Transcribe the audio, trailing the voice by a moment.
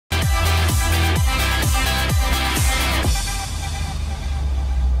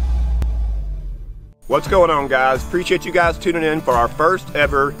What's going on, guys? Appreciate you guys tuning in for our first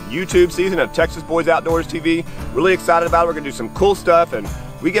ever YouTube season of Texas Boys Outdoors TV. Really excited about it. We're gonna do some cool stuff, and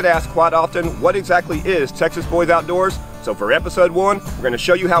we get asked quite often, what exactly is Texas Boys Outdoors? So for episode 1, we're gonna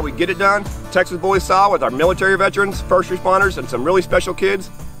show you how we get it done, Texas Boys style, with our military veterans, first responders, and some really special kids.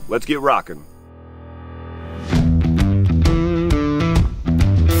 Let's get rocking.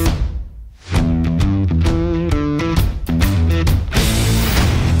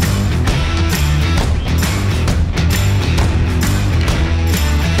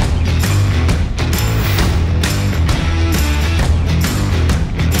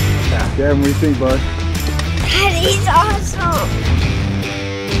 Gavin, what do you think, bud? That is awesome!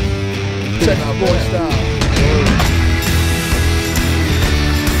 Texas Boy style.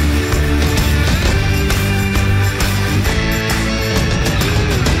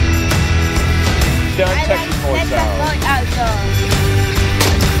 Done Texas Boy style.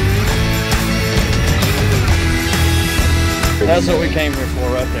 That's what we came here for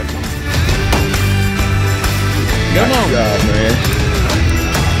right there. Come on. Good job, man.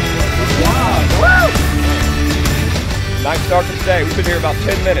 Nice start to today. We've been here about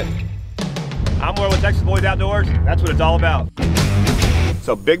 10 minutes. I'm Will with Texas Boys Outdoors. That's what it's all about.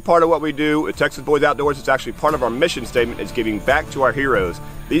 So a big part of what we do at Texas Boys Outdoors, it's actually part of our mission statement, is giving back to our heroes.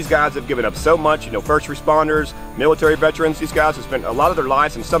 These guys have given up so much, you know, first responders, military veterans. These guys have spent a lot of their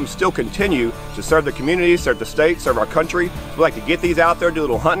lives, and some still continue to serve the community, serve the state, serve our country. So we like to get these out there, do a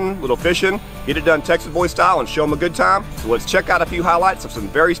little hunting, little fishing, get it done Texas Boy style, and show them a good time. So let's check out a few highlights of some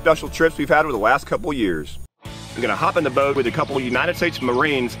very special trips we've had over the last couple years. I'm gonna hop in the boat with a couple of United States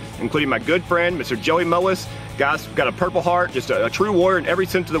Marines, including my good friend, Mr. Joey Mullis. Guy's got a Purple Heart, just a true warrior in every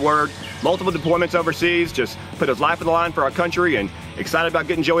sense of the word. Multiple deployments overseas, just put his life on the line for our country, and excited about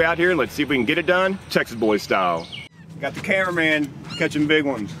getting Joey out here, and let's see if we can get it done, Texas Boys style. Got the cameraman catching big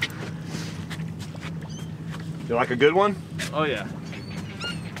ones. You like a good one? Oh yeah.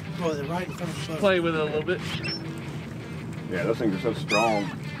 Oh, they're right in front of the boat. Play with it a little bit. Yeah, those things are so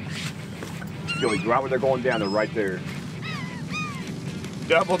strong. Joey, right where they're going down, they're right there.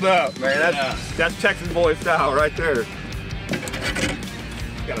 Doubled up, man. That's Texas Boy style right there.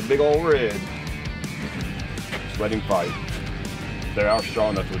 Got a big old red. Just let him fight. They are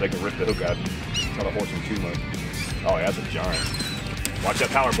strong enough where they can rip the hook out. Try to horse him too much. Oh, yeah, that's a giant. Watch that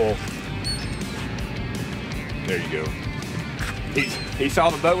power pull. There you go. He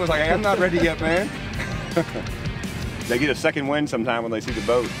saw the boat, was like, hey, I'm not ready yet, man. They get a second wind sometime when they see the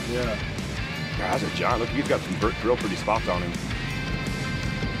boat. Yeah. God, that's a giant. Look, he's got some real pretty spots on him.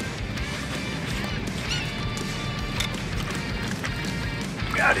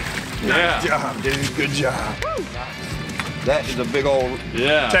 Got it. Nice job, dude. Good job. Woo. That is a big old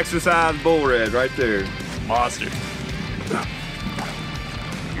Texas-sized bull red right there. Monster.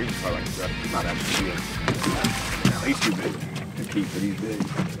 You're just probably like that. He's not actually big. No, he's too big to keep, but he's big.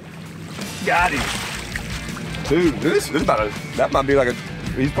 Got him. Dude, this is about a, that might be like a,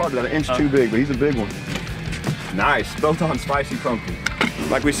 he's probably about an inch too big, but he's a big one. Nice, both on spicy pumpkin.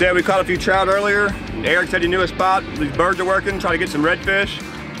 Like we said, we caught a few trout earlier. Eric said he knew a spot. These birds are working, trying to get some redfish.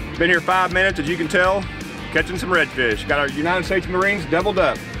 Been here 5 minutes, as you can tell, catching some redfish. Got our United States Marines doubled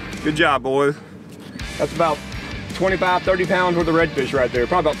up. Good job, boys. That's about 25, 30 pounds worth of redfish right there.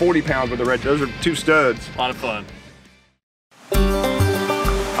 Probably about 40 pounds worth of redfish. Those are 2 studs. A lot of fun.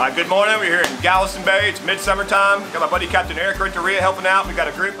 All right, good morning. We're here in Galveston Bay. It's midsummer time. Got my buddy Captain Eric Renteria helping out. We got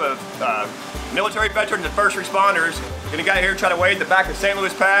a group of military veterans and first responders. Gonna get here, try to wade the back of St.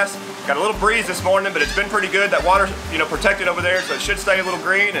 Louis Pass. Got a little breeze this morning, but it's been pretty good. That water's, you know, protected over there, so it should stay a little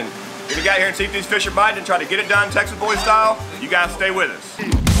green. And gonna get here and see if these fish are biting and try to get it done Texas Boy style. You guys stay with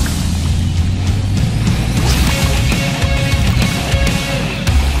us.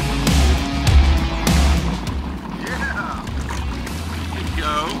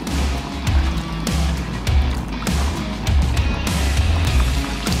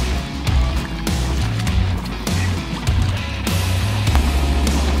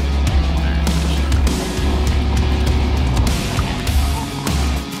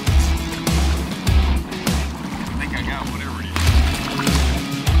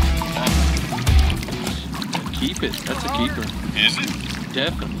 Keep it. That's a keeper. Is it?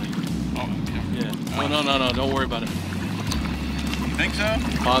 Definitely. Oh, yeah. Yeah. Oh, no. Don't worry about it. You think so?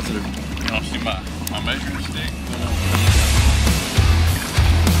 Positive. You don't see my measuring stick?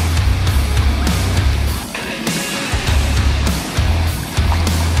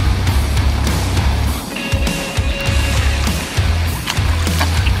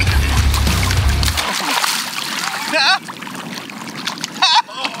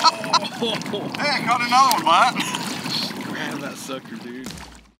 Hey, I caught another one, Mike. Grab that sucker, dude.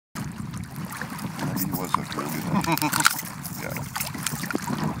 was hooked real good. Yeah.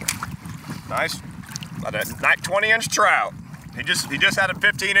 Nice. About a 20-inch trout. He just had a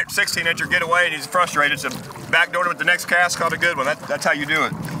 15-inch, 16-incher get away, and he's frustrated. So backdoored with the next cast, caught a good one. That's how you do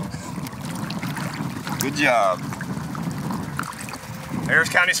it. Good job. Harris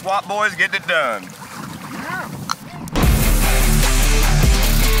County SWAT boys getting it done.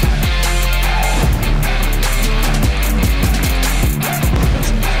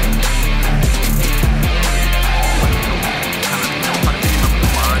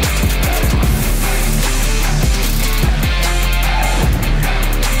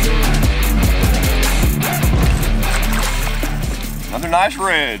 Another nice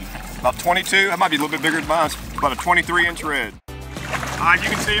red, about 22. That might be a little bit bigger than mine. It's about a 23-inch red. All right,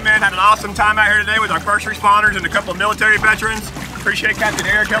 you can see, man, had an awesome time out here today with our first responders and a couple of military veterans. Appreciate Captain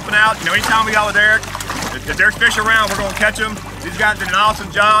Eric helping out. You know, anytime we got with Eric, if there's fish around, we're gonna catch them. These guys did an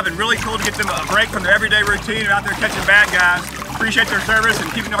awesome job, and really cool to get them a break from their everyday routine of out there catching bad guys. Appreciate their service and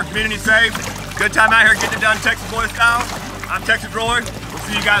keeping our community safe. Good time out here getting it done Texas boy style. I'm Texas Roller. We'll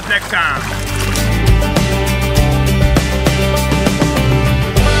see you guys next time.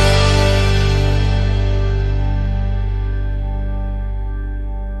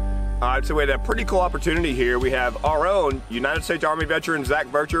 All right, so we had a pretty cool opportunity here. We have our own United States Army veteran, Zach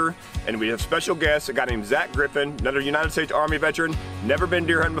Bircher, and we have special guests, a guy named Zach Griffin, another United States Army veteran, never been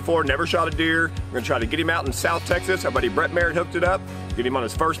deer hunting before, never shot a deer. We're gonna try to get him out in South Texas. Our buddy Brett Merritt hooked it up, get him on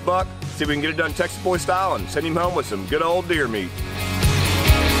his first buck, see if we can get it done Texas boy style and send him home with some good old deer meat.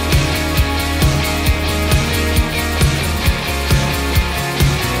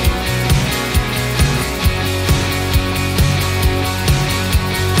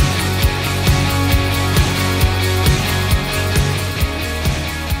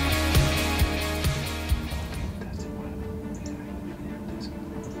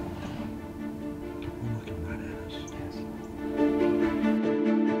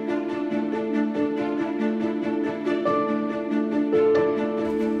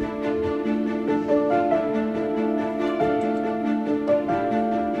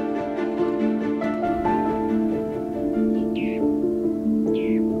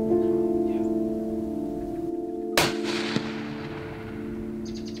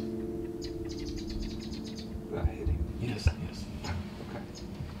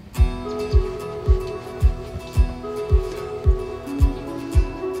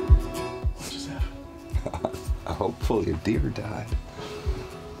 Hopefully a deer died.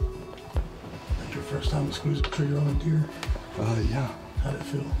 That's your first time to squeeze the trigger on a deer? Yeah. How'd it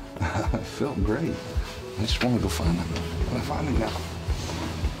feel? It felt great. I just want to go find him. I find him now.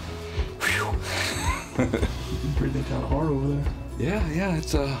 Whew. You're breathing kind of hard over there. Yeah,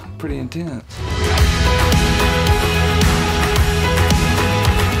 it's pretty intense.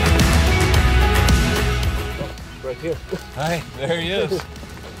 Right here. Hey, there he is.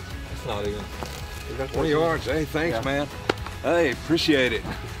 That's not even. 20 yards. Hey, thanks, man. Hey, appreciate it.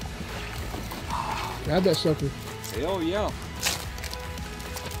 Grab that sucker. Hell yeah.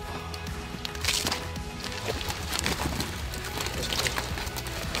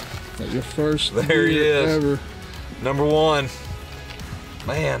 That's your first There he deer is. ever. Number one.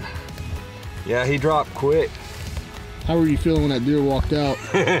 Man. Yeah, he dropped quick. How were you feeling when that deer walked out?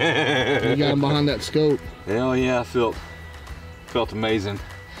 You got him behind that scope. Hell yeah, I felt amazing.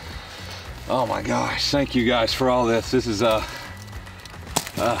 Oh my gosh, thank you guys for all this. This is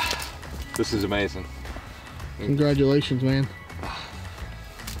amazing. Congratulations, man.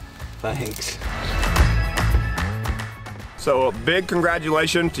 Thanks. So a big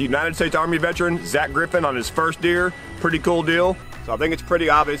congratulations to United States Army veteran Zach Griffin on his first deer. Pretty cool deal. So I think it's pretty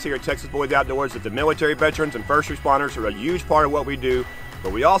obvious here at Texas Boys Outdoors that the military veterans and first responders are a huge part of what we do.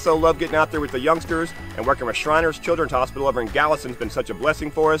 But we also love getting out there with the youngsters, and working with Shriners Children's Hospital over in Galveston's been such a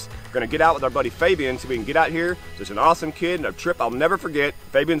blessing for us. We're gonna get out with our buddy Fabian so we can get out here. Just an awesome kid and a trip I'll never forget.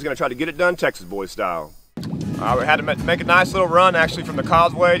 Fabian's gonna try to get it done Texas Boys style. We had to make a nice little run actually from the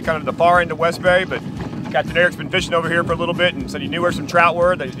causeway, kind of the far end of West Bay, but Captain Eric's been fishing over here for a little bit and said he knew where some trout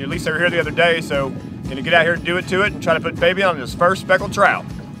were. At least they were here the other day, so gonna get out here and do it to it and try to put Fabian on his first speckled trout.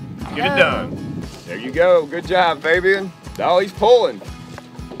 Get it done. There you go. Good job, Fabian. Oh, he's pulling.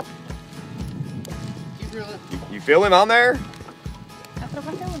 You feel him on there?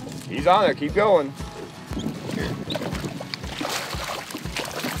 He's on there. Keep going.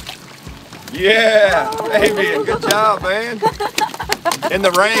 Yeah, Fabian. Good job, man. In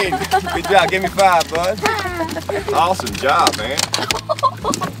the rain. Good job. Give me 5, bud. Awesome job, man.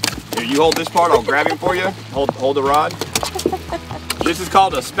 Here, you hold this part. I'll grab him for you. Hold the rod. This is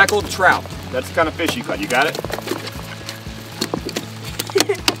called a speckled trout. That's the kind of fish you caught. You got it?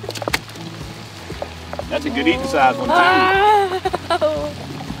 That's a good eating size one too.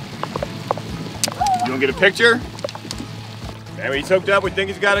 You wanna get a picture? Man, he's hooked up, we think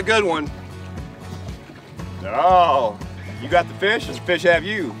he's got a good one. Oh, you got the fish, or the fish have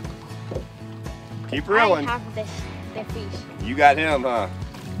you? Keep reeling. I have the fish. You got him, huh?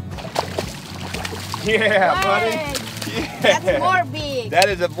 Yeah, buddy. Yeah. That's more big. That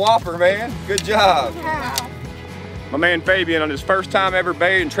is a whopper, man. Good job. My man Fabian on his first time ever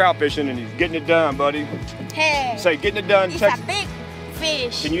baiting trout fishing, and he's getting it done, buddy. Hey. Say, getting it done. It's a big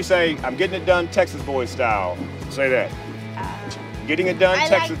fish. Can you say, I'm getting it done Texas boy style? Say that. Getting it done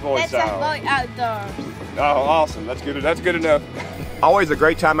Texas boy style. Boy outdoors. Oh, awesome. That's good. That's good enough. Always a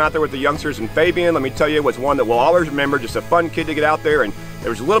great time out there with the youngsters, and Fabian, let me tell you, was one that we'll always remember. Just a fun kid to get out there, and there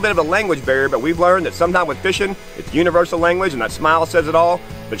was a little bit of a language barrier, but we've learned that sometimes with fishing, it's universal language, and that smile says it all.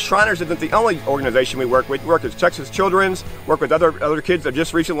 But Shriners isn't the only organization we work with. We work with Texas Children's, work with other kids that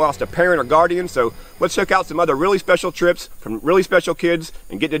just recently lost a parent or guardian. So let's check out some other really special trips from really special kids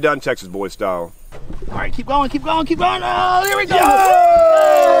and get it done Texas boy style. All right, keep going, keep going, keep going. Oh, here we go. I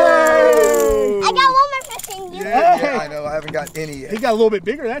got one more fish in you. Yeah, I know. I haven't got any yet. He got a little bit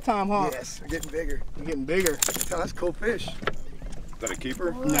bigger that time, huh? Yes, we're getting bigger. You're getting bigger. Oh, that's a cool fish. Is that a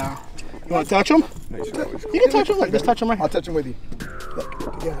keeper? No. You want to touch him? You can touch him. Look, just touch him right here. I'll touch him with you. Look,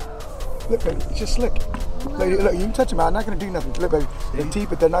 together. Look, baby, it's just slick. Look, you can touch him. I'm not going to do nothing. Look, baby, the teeth,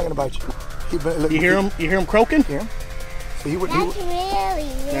 but they're not going to bite you. Look, You hear him? You hear him croaking? Hear him? So he would. That's really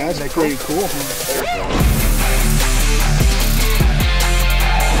Yeah, that's pretty cool.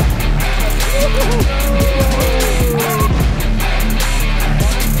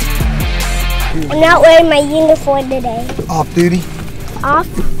 I'm not wearing my uniform today. Off duty. Off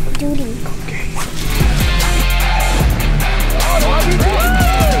duty.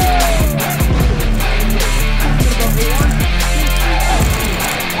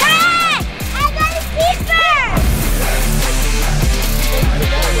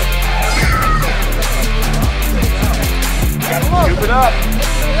 Scoop it up.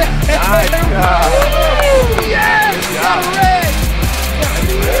 Nice job.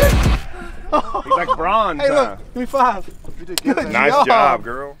 He's like bronze. Hey, look, give me 5. Nice job,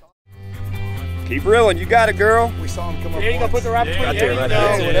 girl. Keep reeling. You got it, girl. We saw him come up. There you go, put the right between. That's There it, you right go.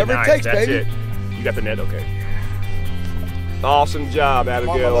 there. Whatever it takes, That's baby. it. You got the net, okay. Awesome job, Come on,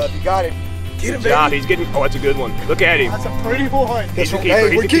 my Abigail. love, you got it. Get him, Good job. baby. He's getting. Oh, that's a good one. Look at him. That's a pretty one. He's This a one, keeper. hey,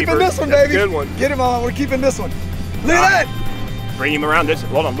 He's we're a keeping keeper. this one, That's baby. a good one. Get him on. We're keeping this one. Look at that. Bring him around this.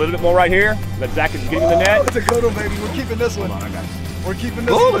 Hold on, a little bit more right here. Let Zach is getting the Oh, net. it's a good one, baby. We're keeping this one. Come on, I got it. We're keeping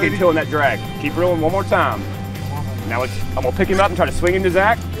this Oh, one, look, baby. he's feeling that drag. Keep reeling one more time. Now I'm gonna pick him up and try to swing him to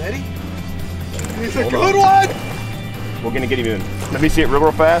Zach. Ready? It's a Hold good on. one. We're gonna get him in. Let me see it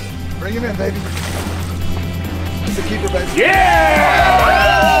real fast. Bring him in, baby. It's a keeper, baby.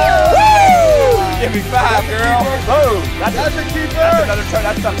 Yeah! Woo! Give me 5, girl. Boom. That's a keeper. That's another try.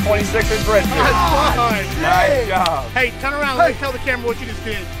 That's about 26-inch redfish. Nice job. Hey, turn around. Let me tell the camera what you just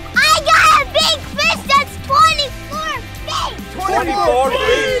did. I got a big fish that's 24 feet. 24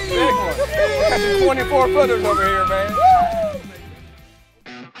 feet. Big one. Got some 24 footers over here, man.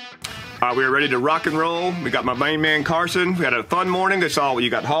 We are ready to rock and roll. We got my main man Carson. We had a fun morning. I saw you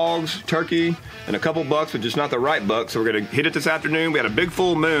got hogs, turkey, and a couple bucks, but just not the right bucks. So we're gonna hit it this afternoon. We had a big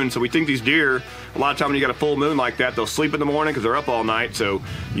full moon, so we think these deer, a lot of time when you got a full moon like that, they'll sleep in the morning because they're up all night. So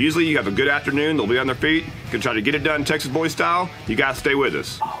usually you have a good afternoon. They'll be on their feet. Gonna try to get it done Texas boy style. You guys stay with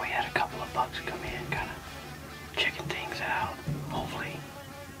us. Oh, we had a couple of bucks come in, kind of checking things out. Hopefully,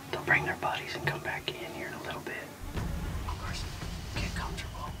 they'll bring their buddies and come back in here in a little bit. Of course, get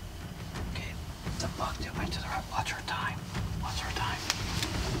comfortable. Okay, the buck that went to the right. Watch our time. Watch our time.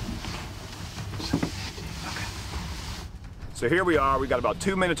 Okay. So here we are. We got about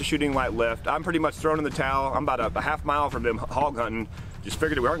 2 minutes of shooting light left. I'm pretty much thrown in the towel. I'm about a half mile from them hog hunting. Just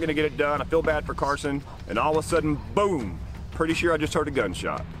figured we aren't going to get it done. I feel bad for Carson. And all of a sudden, boom. Pretty sure I just heard a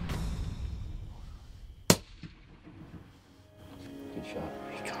gunshot. Good shot.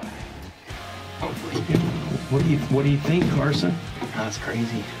 He got it. Hopefully. What do you think, Carson? That's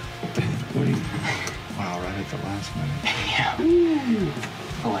crazy. What do you? Wow, right at the last minute. Yeah.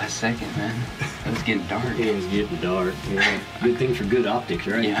 The last second, man. It was getting dark. It was getting dark. Yeah. Good thing for good optics,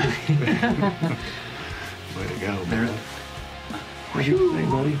 right? Yeah. Way to go, There. man. Hey,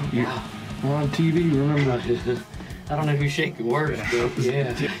 buddy. We're on TV. Remember? I don't know who's shaking worse, but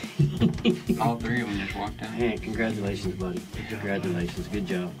yeah. All three of them just walked out. Hey, congratulations, buddy. Congratulations. Good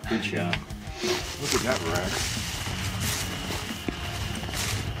job. Good shot. Look at that rack.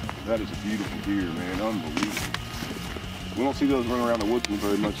 That is a beautiful deer, man. Unbelievable. We don't see those running around the woods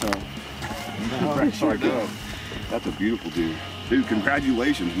very much, huh? No, sure does. That's a beautiful deer. Dude,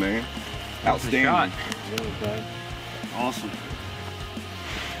 congratulations, man. Outstanding. Awesome.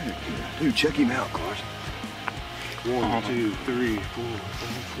 Dude, check him out, Carson. 1, 2, 3, 4,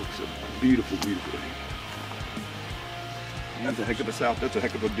 5, 6, 7. Beautiful, beautiful. That's a heck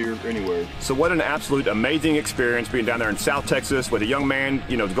of a deer anywhere. So what an absolute amazing experience being down there in South Texas with a young man,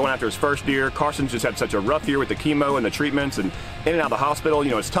 you know, going after his first deer. Carson's just had such a rough year with the chemo and the treatments and in and out of the hospital.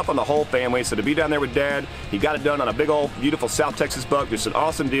 You know, it's tough on the whole family. So to be down there with Dad, he got it done on a big old beautiful South Texas buck. Just an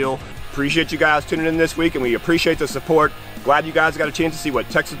awesome deal. Appreciate you guys tuning in this week, and we appreciate the support. Glad you guys got a chance to see what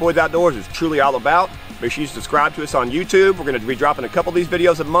Texas Boys Outdoors is truly all about. Make sure you subscribe to us on YouTube. We're going to be dropping a couple of these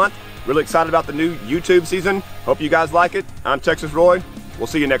videos a month. Really excited about the new YouTube season. Hope you guys like it. I'm Texas Roy. We'll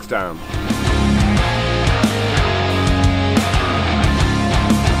see you next time.